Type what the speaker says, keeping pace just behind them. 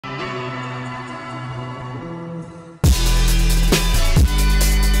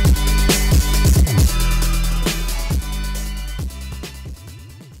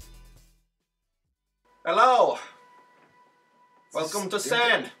Welcome to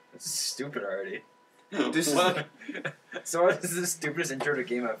sand. This is stupid already. This What? So this is the stupidest intro to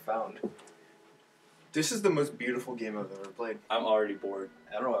game I've found. This is the most beautiful game I've ever played. I'm already bored.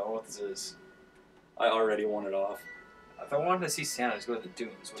 I don't know what this is. I already want it off. If I wanted to see Santa, just go to the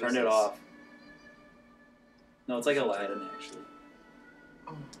dunes. What Turn is it this? off. No, it's like Aladdin, actually.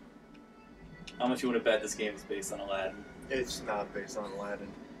 Oh. How much you want to bet this game is based on Aladdin? It's not based on Aladdin.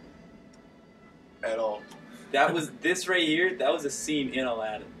 At all. That was, this right here, that was a scene in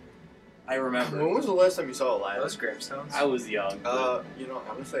Aladdin. I remember. When was the last time you saw Are Aladdin? those gravestones? I was young. You know,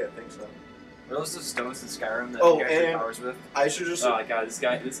 honestly, I think so. Are those the stones in Skyrim that Oh, you get and- powers with? I should just. Oh my god,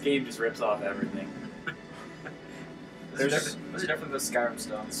 this game just rips off everything. Those are definitely those Skyrim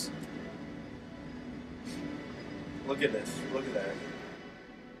stones. Look at this. Look at that.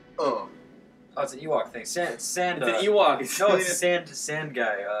 Oh. Oh, it's an Ewok thing. Sand. It's an Ewok. No, it's a sand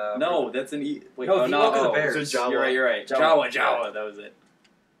guy. No, that's an Wait, No, oh, the no, Ewok are the oh, bears. It's a Jawa. You're right. Jawa. Jawa, that was it.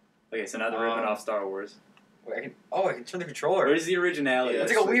 Okay, so now they're ripping off Star Wars. Wait, I can turn the controller. Where's the originality? Yeah,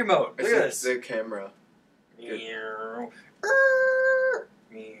 It's like a Wii remote. Look It's at like this. the camera.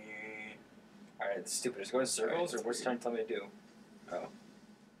 Alright, it's stupid. Just go in circles, or what's it trying to tell me to do? Oh.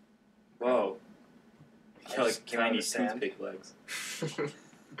 Whoa. I You're just like came out of tiny the sand. toothpick legs.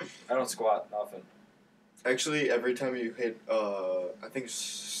 I don't squat often. Actually, every time you hit, I think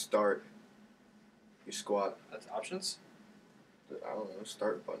start, you squat. That's options? I don't know,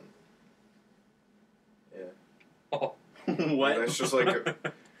 start button. Yeah. Oh. What? That's just like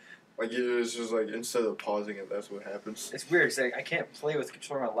it's just like instead of pausing it, that's what happens. It's weird. It's like I can't play with the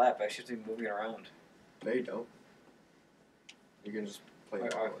controller on my lap. I actually have to be moving it around. No, you don't. You can just play Oh,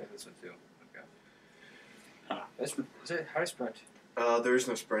 it. I play this one too. Okay. Huh. Is it, how do I sprint? There is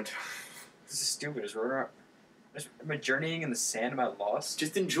no sprint. This is stupid. Am I journeying in the sand? Am I lost?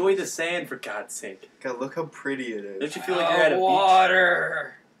 Just enjoy the sand, for God's sake. God, look how pretty it is. Don't you feel like you're at a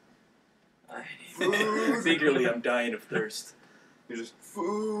water. I need Food. Secretly, I'm dying of thirst. You're just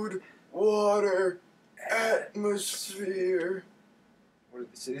food, water, atmosphere.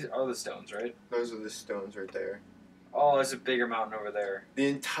 So these are the stones, right? Those are the stones right there. Oh, there's a bigger mountain over there. The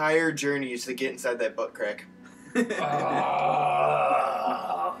entire journey is to get inside that butt crack.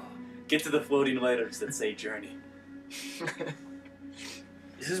 Get to the floating letters that say journey.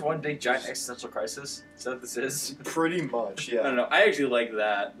 Is this one big giant existential crisis? Is that what this is? Pretty much, I yeah. don't know. I actually like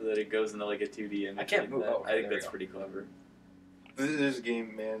that it goes into like a 2D image. I can't like move. that. Oh, I think there we that's go. pretty clever. This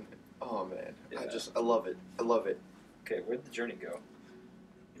game, man. Oh man, Yeah. I love it. I love it. Okay, where'd the journey go?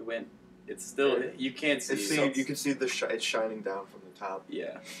 It went. It's still. You can't see. You can see it's shining down from the top.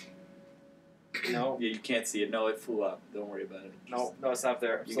 Yeah. No. Yeah, you can't see it. No, it flew up. Don't worry about it. No, it's not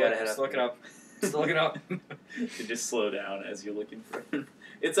there. You gotta head Still up looking up. Still looking up. You can just slow down as you're looking for it.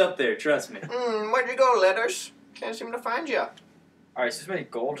 It's up there. Trust me. Where'd you go, letters? Can't seem to find you. Alright, so there's many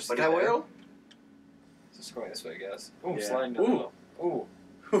gold just to But get I there. will. Just going this way, I guess. Ooh, Yeah. sliding down the hill. Ooh.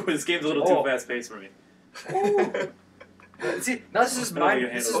 This game's a little Oh. too fast paced for me. Ooh. See, now this is I don't mine.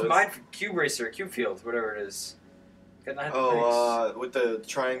 think I This handle is this. mine for Cube Racer, Cube Field, whatever it is. Got 900 With the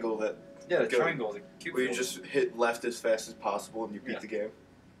triangle that yeah, the go- triangle, the Cube where you Field. just hit left as fast as possible and you beat Yeah. the game.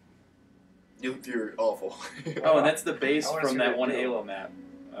 You're awful. Oh, and that's the base I wanna see from that what one you do. Halo map.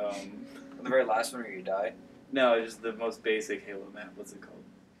 The very last one where you die. No, just the most basic Halo map. What's it called?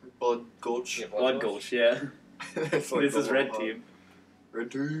 Blood Gulch. Yeah, Blood Gulch, yeah. That's like This the is Red whole hub. Team. Red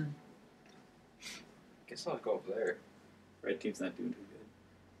Team. Guess I'll go up there. Red Team's not doing too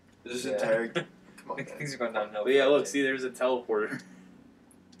good. This Yeah. entire. Come on, man. Things are going downhill. But yeah, look, see, there's a teleporter.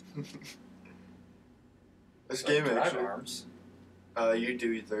 This game Do I have actually. arms. You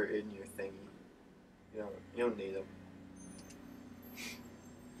do. They're in your thingy. You don't need them.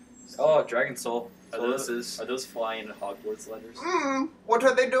 Oh, Dragon Soul. Are So those, this is. are those flying Hogwarts letters? What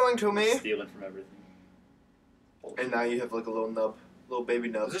are they doing to me? Stealing from everything. And now you have like a little nub, little baby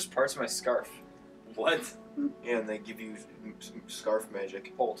nub. Those are just parts of my scarf. What? Yeah, and they give you scarf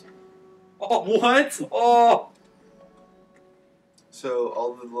magic. Hold. Oh, What? oh! So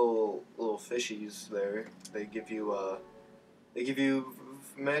all the little fishies there, they give you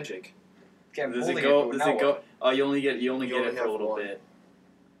magic. Okay, I'm Does holding it go? but Does now it go? what? Oh, you only get You it only for a have little one. bit.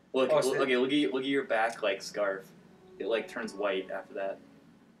 Look, Oh, so okay, look at your back like scarf. It like turns white after that.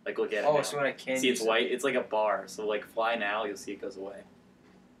 Like look at it. Oh, now. so when I can See, it's use white. It's like a bar. So like fly now, you'll see it goes away.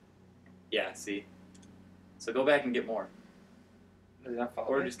 Yeah, see. So go back and get more, Does it not follow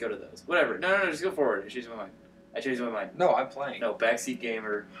or me? just go to those. Whatever. No, just go forward. I changed my mind. No, I'm playing. No, backseat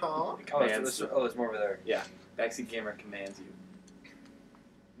gamer Huh? Oh, commands. there's more over there. Backseat gamer commands you.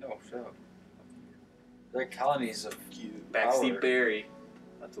 No, shut up. There are colonies of Cute. Backseat Power. Barry.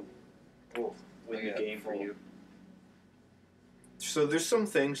 That's a Oh, win yeah, the game for full. you. So there's some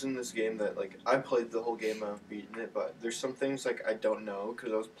things in this game that like I played the whole game, I've beaten it, but there's some things like I don't know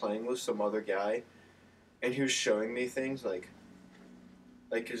because I was playing with some other guy, and he was showing me things like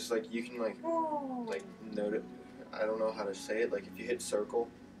cause like you can like note it. I don't know how to say it. Like if you hit circle,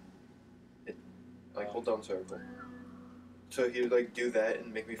 it like hold down circle. So he would like do that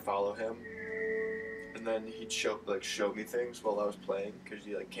and make me follow him, and then he'd show me things while I was playing because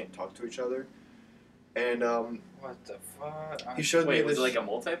you like can't talk to each other. And What the fuck? he showed me Wait, this. was it like a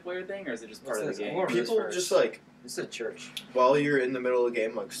multiplayer thing, or is it just part of the game? What's this? People just like This is a church. while you're in the middle of the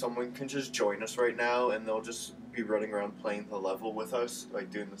game, like someone can just join us right now, and they'll just be running around playing the level with us, like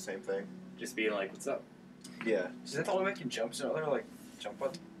doing the same thing. Just being like, what's up? Yeah. Is that the only making jumps in other like jump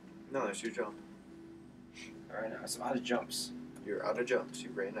button? No, that's your jump. Alright, now some out of jumps. You're out of jumps.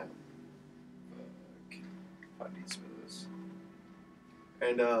 You ran out. Fuck needs for this.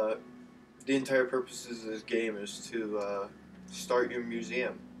 And the entire purpose of this game is to start your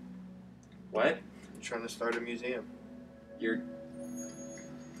museum. What? You're trying to start a museum. You're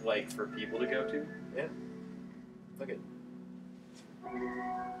like for people to go to? Look at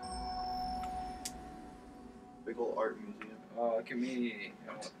big old art museum. Oh, look at me. I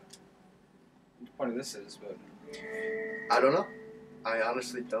don't know what the point of this is, but I don't know. I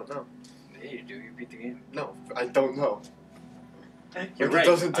honestly don't know. hey, you do. You beat the game. No, I don't know. You're Like, right. it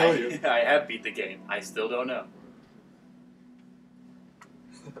doesn't tell you. I have beat the game. I still don't know.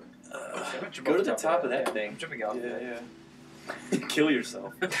 Go to the top of that thing. I'm jumping off there. Yeah. Kill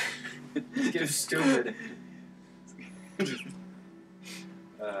yourself. It's getting stupid.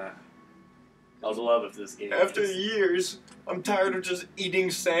 I would love if this game. After just- years, I'm tired of just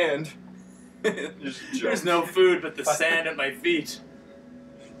eating sand. Just There's jump. no food but the sand at my feet.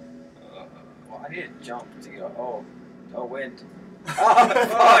 Well, I need to jump to go. Oh, wind. Oh,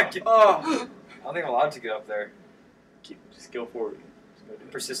 fuck! Oh, I don't think I'm allowed to get up there. Just go forward. Just go do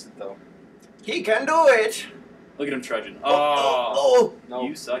it. Persistent though. He can do it. Look at him trudging. Oh. No,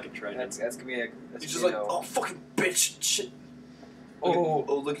 You suck at trudging. that's gonna be a. That's He's just gonna like, be a no. oh, fucking bitch, shit. Oh,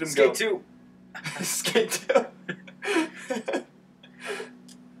 Look at him skate go. two. Skate two.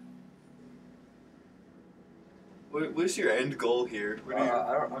 What's your end goal here? What do you...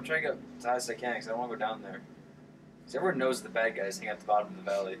 I'm trying to get as high as I can because I don't want to go down there. Because everyone knows the bad guys hang at the bottom of the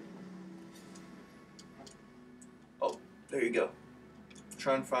valley. There you go.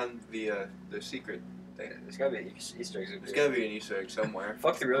 Try and find the secret thing. There's gotta be Easter eggs. There's gotta be an Easter egg somewhere.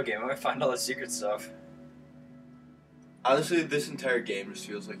 Fuck the real game. I'm gonna find all the secret stuff. Honestly, this entire game just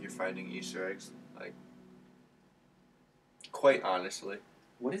feels like you're finding Easter eggs. Like, quite honestly.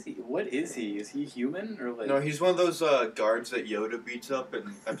 What is he? What is he? Is he human or like? No, he's one of those guards that Yoda beats up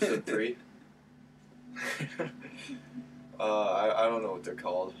in episode 3. I don't know what they're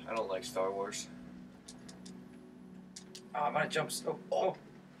called. I don't like Star Wars. Oh, I'm out of jumps. Oh.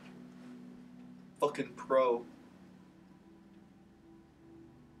 Fucking pro.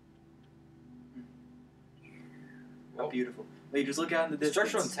 How beautiful. Wait, just look out in the The distance.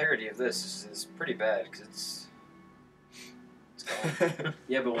 structural integrity of this is pretty bad because it's gone.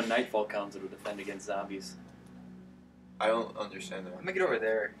 Yeah, but when nightfall comes, it'll defend against zombies. I don't understand I'm that. gonna get over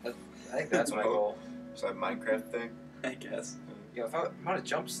there. I think that's my goal. Is that Minecraft thing? I guess. Yo, if I'm out of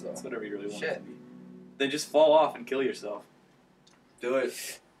jumps though. That's whatever you really want it Shit. to be. Then just fall off and kill yourself. Do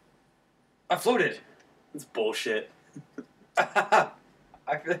it. I floated. It's bullshit. I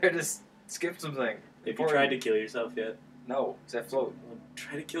feel like I just skipped something. Have you Before tried to kill yourself yet? No, because I float. Well,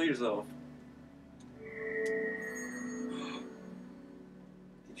 try to kill yourself.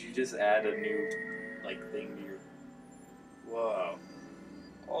 Did you just add a new, thing to your... Whoa.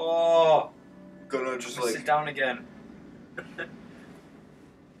 Oh, Gonna just sit down again.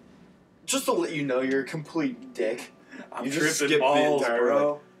 just to let you know, you're a complete dick. I'm You just tripping skip the balls, entire,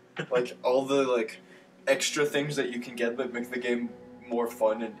 bro. Like all the extra things that you can get that make the game more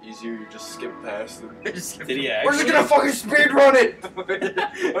fun and easier, you just skip past them. Did he We're just actually? gonna fucking speedrun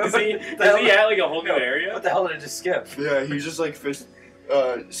it! Is he at like a whole new area? What the hell did I just skip? Yeah, he just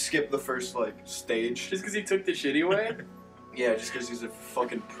skip the first stage. Just because he took the shitty way? Yeah, just because he's a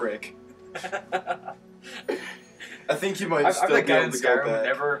fucking prick. I think he might I'm still the be guy able in to go Skyrim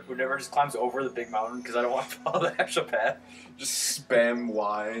back. who never just climbs over the big mountain because I don't want to follow the actual path. Just spam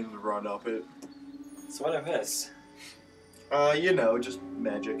Y and run up it. So what I miss? Just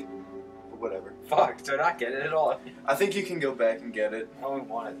magic. But whatever. Fuck, do I not get it at all? I think you can go back and get it. I don't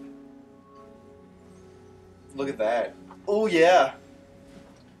want it. Look at that. Oh yeah.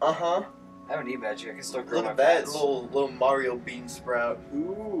 Uh-huh. I don't need magic. I can still grow Look my at that plants. little Mario bean sprout.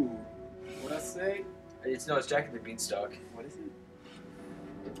 Ooh. What'd I say? It's Jack and the Beanstalk. What is it?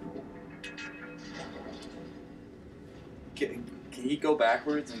 Can he go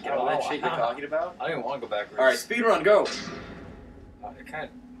backwards and get all that shit you're talking about? I don't even want to go backwards. All right, speed run, go. It kind of.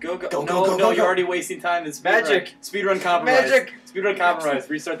 Go. Go, No, go, no, go, you're go. already wasting time in speed Magic. run. Speed run compromise. Magic. Speed run compromise.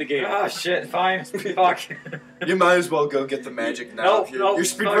 Restart the game. Oh shit! Fine. Fuck. You might as well go get the magic now. Nope, if you- nope, your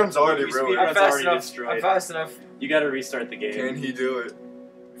speed fuck. run's already Your speed ruined. run- I'm It's fast already enough. destroyed. I'm fast enough. You gotta restart the game. Can he do it?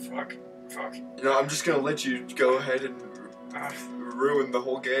 Fuck. You know, I'm just gonna let you go ahead and ruin the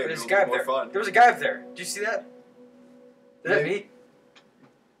whole game. There's a It'll guy be up more there. fun. There was a guy up there. Did you see that? Is that me?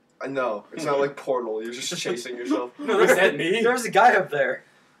 I know. It's not like Portal. You're just chasing yourself. No, Was that me? There was a guy up there.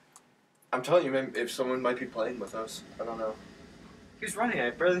 I'm telling you, man, if someone might be playing with us. I don't know. He was running. I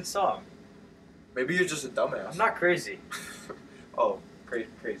barely saw him. Maybe you're just a dumbass. I'm not crazy. Oh, crazy.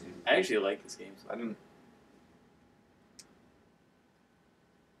 I actually like this game. I didn't.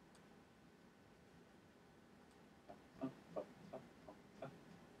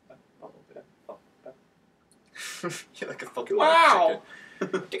 You're like a fucking Wow. chicken. I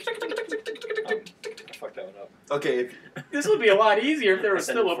fucked that one up. Okay, This would be a lot easier if there was I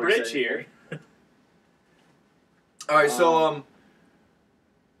said still it a before you bridge said here. alright, so,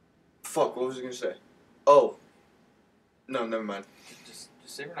 fuck, what was I gonna say? Oh. No, never mind. Just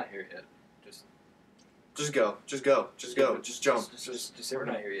say we're not here yet. Just go. Just jump. Just say we're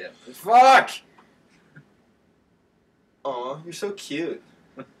not here yet. Fuck! Aw, you're so cute.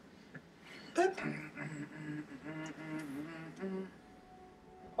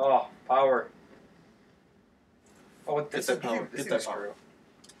 Oh, power. Oh, Get this that is power. This Get that is power.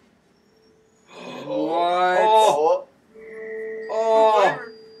 screw. Oh. Oh!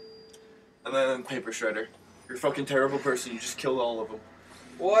 And then paper shredder. You're a fucking terrible person. You just killed all of them.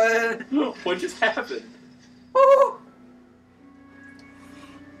 What? What just happened? Woo!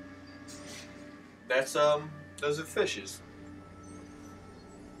 That's those are fishes.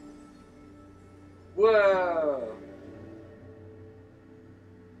 Whoa!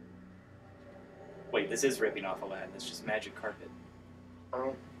 Wait, this is ripping off Aladdin. It's just magic carpet.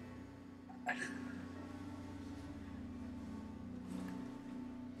 Oh.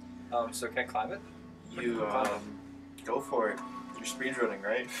 So can I climb it? You go for it. You're speedrunning,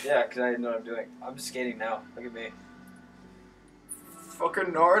 right? Yeah, because I know what I'm doing. I'm just skating now. Look at me.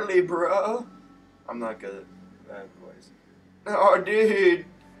 Fucking gnarly, bro. I'm not good at that voice. Oh, dude.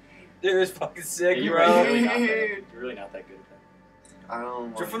 Dude, it's fucking sick, You're bro. really not that. You're really not that good at I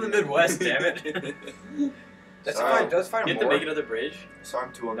don't. You're from the wanna do Midwest, that. damn it. That's Sorry. fine. That's fine. that. You have to more. make another bridge. So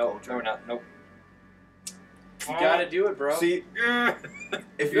I'm too No, uncultured. no, we're not. Nope. You gotta do it, bro. See,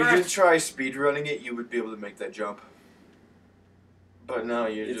 if you did try speedrunning it, you would be able to make that jump. But no,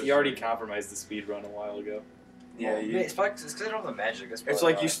 You already compromised the speed run a while ago. Yeah, Well, it's because I don't have the magic. That's It's probably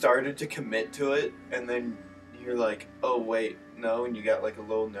like why. you started to commit to it, and then you're like, oh wait, no, and you got like a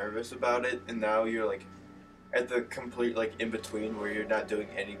little nervous about it, and now you're like at the complete like in between where you're not doing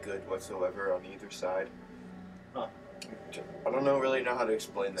any good whatsoever on either side. Huh. I don't really know how to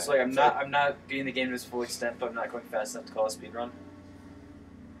explain that. It's like It's I'm not being the game to its full extent, but I'm not going fast enough to call a speed run.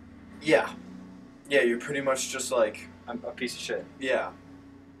 yeah, you're pretty much just like I'm a piece of shit. yeah.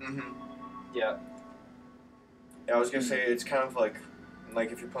 Mhm. Yeah. Yeah, I was gonna say it's kind of like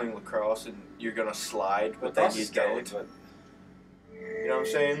if you're playing lacrosse and you're gonna slide, but then you don't. But You know what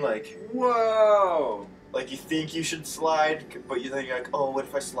I'm saying? Like Whoa! you think you should slide, but you think like, oh, what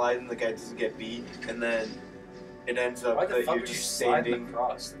if I slide and the guy doesn't get beat, and then it ends up why the that fuck you're would you just slide standing.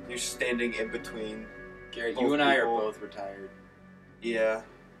 across? You're standing in between. Garrett, Both you and I are people- both retired. Yeah.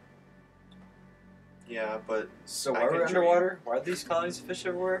 Yeah, but So I why are we can underwater? Why are these colonies of fish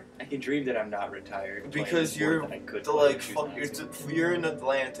everywhere? I can dream that I'm not retired. playing because the you're sport that I could the play like and choose fuck, not to. you're in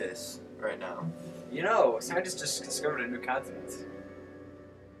Atlantis right now. You know, scientists just discovered a new continent.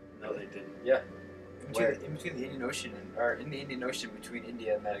 No, they didn't. Where? In between the Indian Ocean or in the Indian Ocean between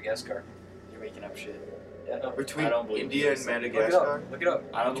India and Madagascar. You're making up shit. Yeah, no. Between I don't believe India you. and Look it Madagascar. up. Look it up.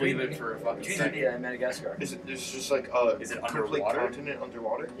 I don't Between believe it for a fucking Between second. India and Madagascar. Is it? There's just like a Is it complete underwater? continent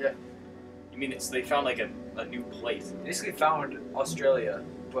underwater. You mean they found like a new place? They basically found Australia,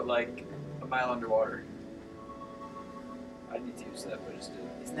 but like a mile underwater. I need to use that, but I just did.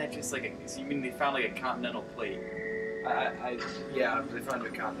 Isn't that just like a? So you mean they found like a continental plate? Yeah, they found a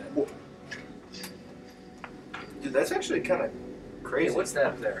new continent. Dude, that's actually kind of crazy. Hey, what's that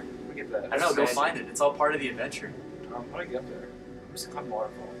up there? Look at that. I don't know. Go Magic. find it. It's all part of the adventure. How do I get up there? I'm just climbing a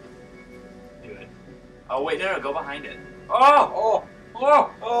waterfall. Do it. Oh wait, no, go behind it. Oh,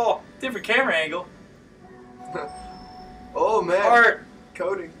 Oh! different camera angle. Oh man, Art!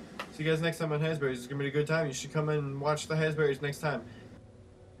 coding. See you guys next time on Hazberries. It's gonna be a good time. You should come and watch the Hazberries next time.